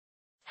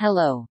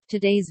Hello,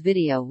 today's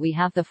video we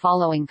have the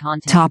following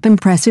content. Top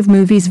impressive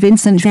movies.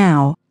 Vincent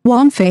Zhao,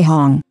 Wong Fei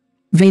Hong.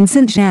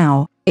 Vincent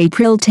Zhao,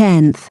 April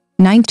 10,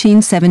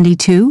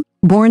 1972,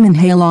 born in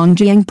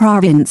Heilongjiang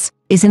Province,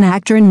 is an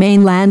actor in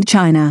mainland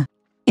China.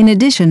 In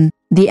addition,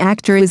 the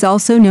actor is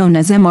also known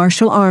as a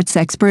martial arts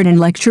expert and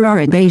lecturer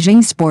at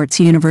Beijing Sports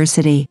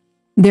University.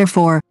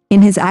 Therefore,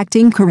 in his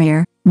acting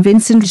career,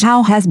 Vincent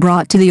Zhao has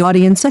brought to the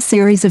audience a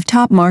series of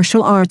top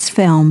martial arts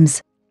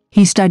films.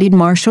 He studied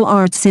martial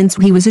arts since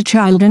he was a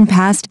child and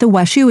passed the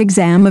Wushu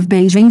exam of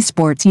Beijing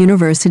Sports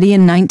University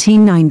in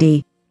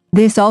 1990.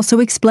 This also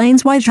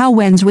explains why Zhao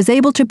Wen was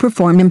able to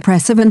perform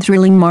impressive and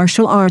thrilling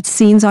martial arts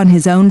scenes on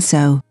his own.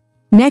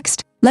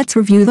 Next, let's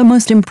review the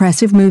most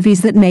impressive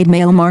movies that made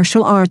male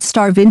martial arts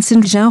star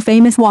Vincent Zhao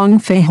famous. Wong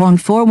Fei Hong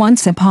for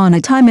Once Upon a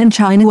Time in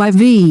China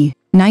IV,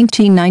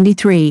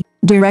 1993,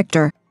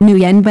 director,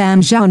 Nguyen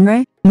Ban.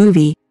 Genre,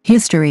 movie,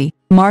 history,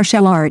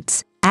 martial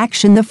arts,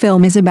 action. The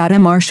film is about a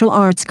martial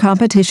arts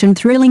competition,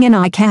 thrilling and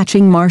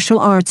eye-catching martial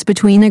arts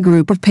between a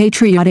group of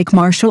patriotic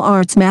martial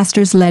arts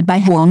masters led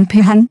by Wong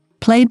Fei Hong,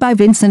 played by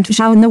Vincent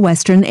Zhao, in the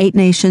Western Eight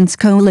Nations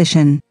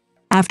Coalition.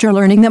 After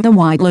learning that the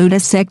White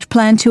Lotus sect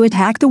planned to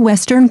attack the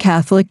Western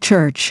Catholic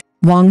Church,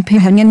 Wong Fei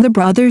Hong and the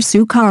brothers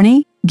Su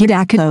Carney,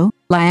 Gidako,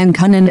 Liang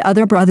Kun and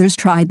other brothers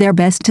tried their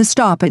best to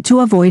stop it to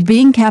avoid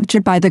being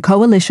captured by the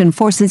coalition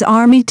forces.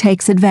 Army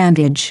takes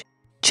advantage.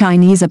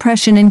 Chinese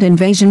oppression and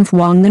invasion.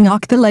 Wong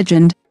Ngok the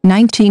Legend,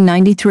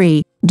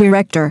 1993,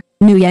 director,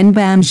 Nguyen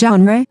Ban.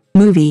 Genre,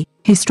 movie,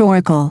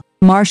 historical,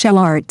 martial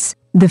arts.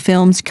 The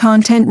film's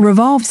content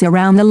revolves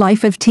around the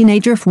life of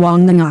teenager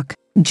Wong Ngok,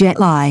 Jet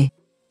Lai.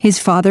 His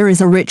father is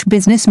a rich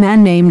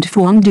businessman named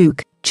Phuong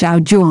Duc, Chao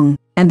Zhuang,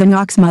 and the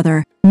Ngok's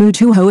mother, Mu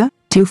Tu Hoa,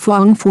 Tu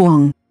Phuong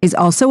Phuong, is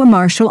also a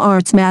martial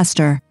arts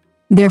master.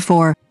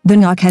 Therefore, the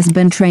Ngok has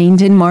been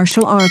trained in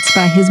martial arts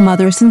by his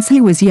mother since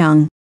he was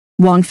young.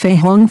 Wong Fei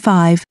Hong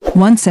 5,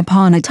 Once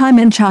Upon a Time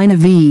in China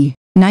v.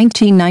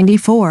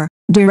 1994,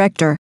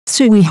 director,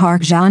 Sui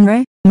Hark.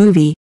 Genre,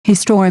 movie,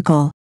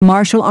 historical,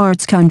 martial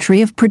arts.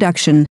 Country of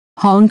production,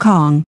 Hong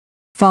Kong.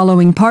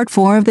 Following part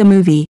 4 of the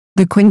movie,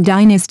 the Qing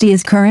dynasty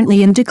is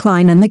currently in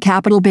decline and the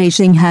capital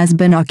Beijing has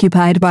been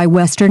occupied by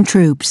Western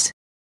troops.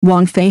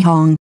 Wong Fei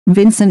Hong,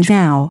 Vincent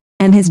Zhao,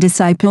 and his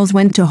disciples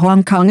went to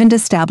Hong Kong and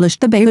established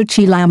the Beiyu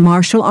Chi Lam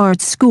Martial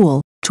Arts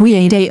School,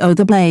 Tui Dao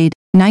the Blade,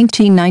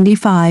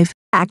 1995.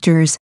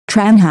 Actors,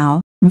 Tran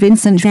Hao,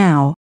 Vincent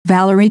Zhao,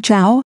 Valerie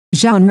Chow.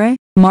 Genre,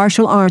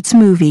 martial arts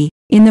movie.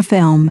 In the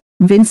film,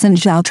 Vincent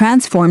Zhao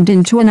transformed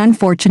into an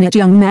unfortunate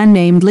young man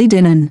named Li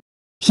Dinan.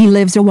 He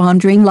lives a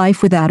wandering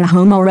life without a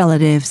home or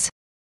relatives.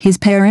 His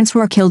parents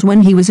were killed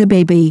when he was a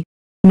baby.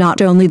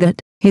 Not only that,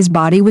 his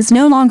body was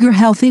no longer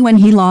healthy when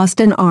he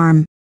lost an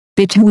arm.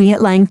 Betui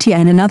at Lang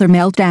Tian. Another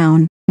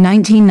Meltdown,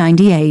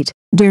 1998,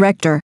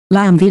 director,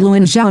 Lam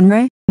Viluan.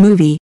 Genre,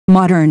 movie,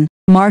 modern,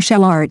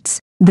 martial arts.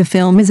 The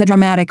film is a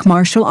dramatic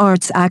martial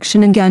arts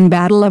action and gun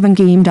battle of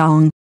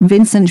Ngimdong,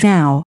 Vincent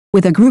Zhao,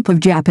 with a group of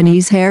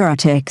Japanese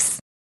heretics.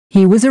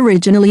 He was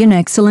originally an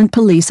excellent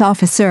police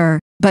officer,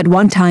 but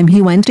one time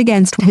he went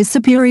against his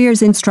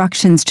superior's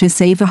instructions to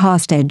save a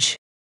hostage.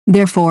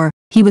 Therefore,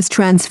 he was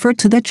transferred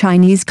to the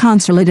Chinese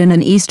consulate in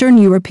an Eastern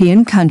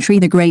European country.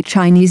 The Great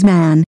Chinese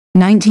Man,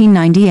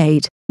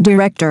 1998,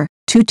 director,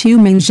 Tu Tu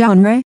Ming.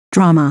 Genre,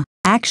 drama,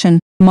 action,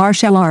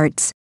 martial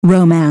arts,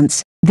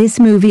 romance.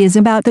 This movie is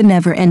about the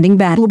never-ending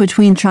battle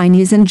between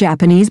Chinese and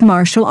Japanese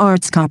martial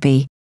arts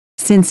copy.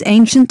 Since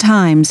ancient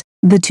times,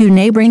 the two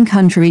neighboring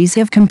countries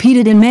have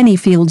competed in many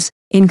fields,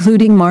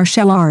 including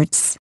martial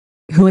arts.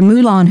 Hua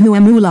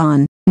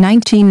Mulan,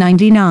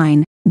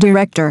 1999,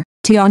 director,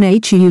 Tian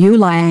Hu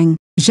Liang.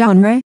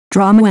 Genre,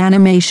 drama,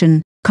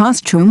 animation,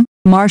 costume,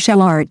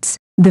 martial arts.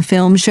 The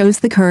film shows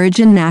the courage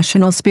and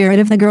national spirit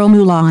of the girl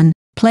Mulan,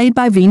 played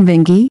by Vin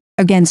Vingy,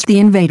 against the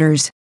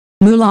invaders.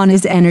 Mulan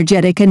is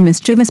energetic and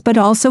mischievous but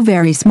also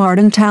very smart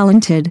and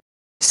talented.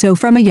 So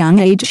from a young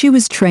age she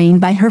was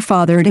trained by her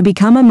father to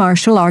become a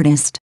martial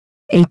artist.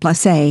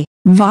 A+A,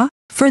 Va,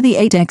 for the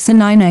 8X and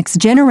 9X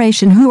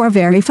generation who are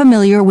very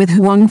familiar with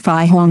Wong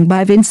Fei Hong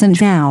by Vincent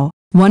Zhao,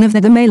 one of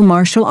the male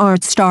martial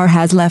arts star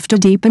has left a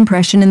deep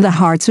impression in the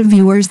hearts of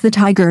viewers. The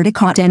Tiger de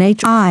Cot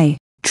Nhi,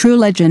 True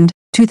Legend,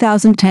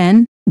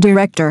 2010,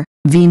 director,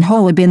 Vin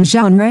Hoa Bin.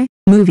 Genre,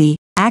 movie,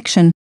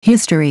 action,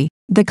 history.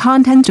 The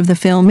content of the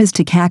film is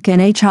Takak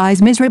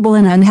Nhi's miserable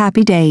and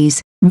unhappy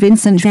days,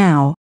 Vincent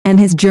Zhao, and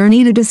his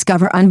journey to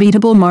discover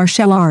unbeatable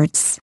martial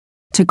arts.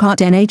 Takak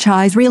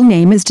Nhi's real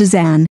name is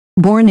Tuzan,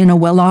 born in a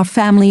well-off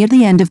family at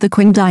the end of the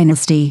Qing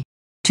dynasty.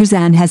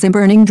 Tuzan has a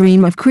burning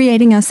dream of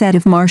creating a set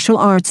of martial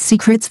arts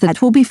secrets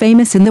that will be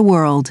famous in the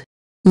world.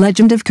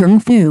 Legend of Kung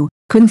Fu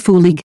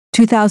League,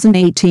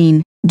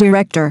 2018,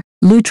 director,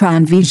 Lu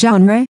Tranvi.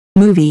 Genre,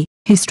 movie,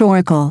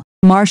 historical,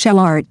 martial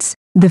arts.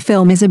 The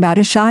film is about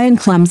a shy and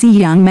clumsy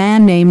young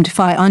man named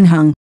Fei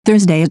Hong,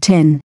 Thursday at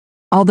 10.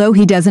 Although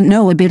he doesn't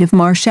know a bit of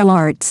martial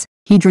arts,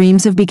 he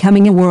dreams of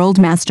becoming a world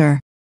master.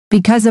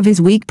 Because of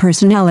his weak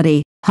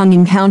personality, Hong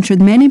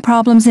encountered many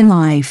problems in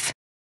life.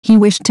 He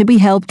wished to be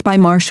helped by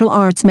martial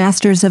arts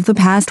masters of the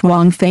past.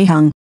 Wong Fei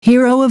Hong,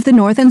 Hero of the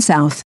North and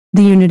South,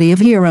 The Unity of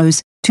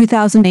Heroes,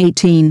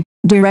 2018.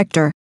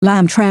 Director,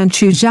 Lam Tran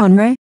Chu.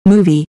 Genre,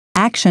 movie,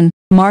 action,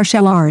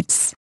 martial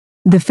arts.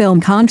 The film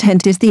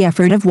content is the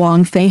effort of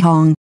Wong Fei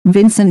Hong,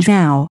 Vincent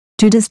Zhao,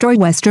 to destroy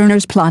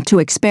Westerners' plot to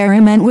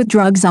experiment with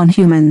drugs on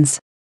humans.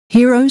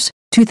 Heroes,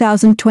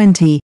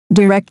 2020.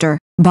 Director,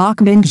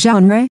 Bok Bin.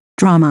 Genre,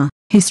 drama,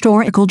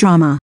 historical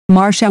drama,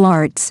 martial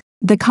arts.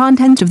 The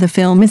content of the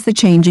film is the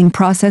changing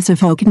process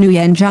of Hok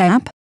Nguyen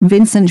Giap,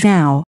 Vincent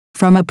Zhao,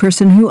 from a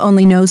person who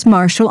only knows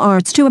martial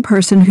arts to a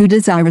person who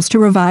desires to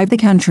revive the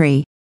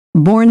country.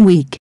 Born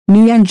weak,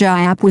 Nguyen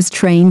Giap was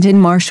trained in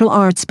martial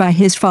arts by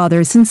his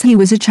father since he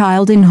was a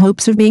child in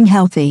hopes of being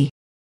healthy.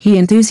 He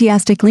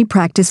enthusiastically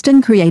practiced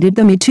and created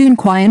the Mitun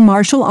Quyen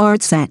martial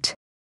arts set.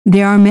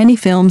 There are many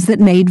films that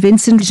made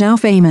Vincent Zhao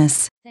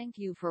famous. Thank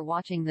you for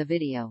watching the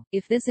video.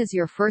 If this is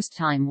your first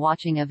time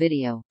watching a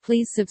video,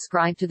 please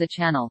subscribe to the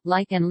channel,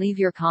 like and leave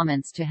your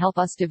comments to help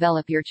us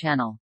develop your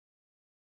channel.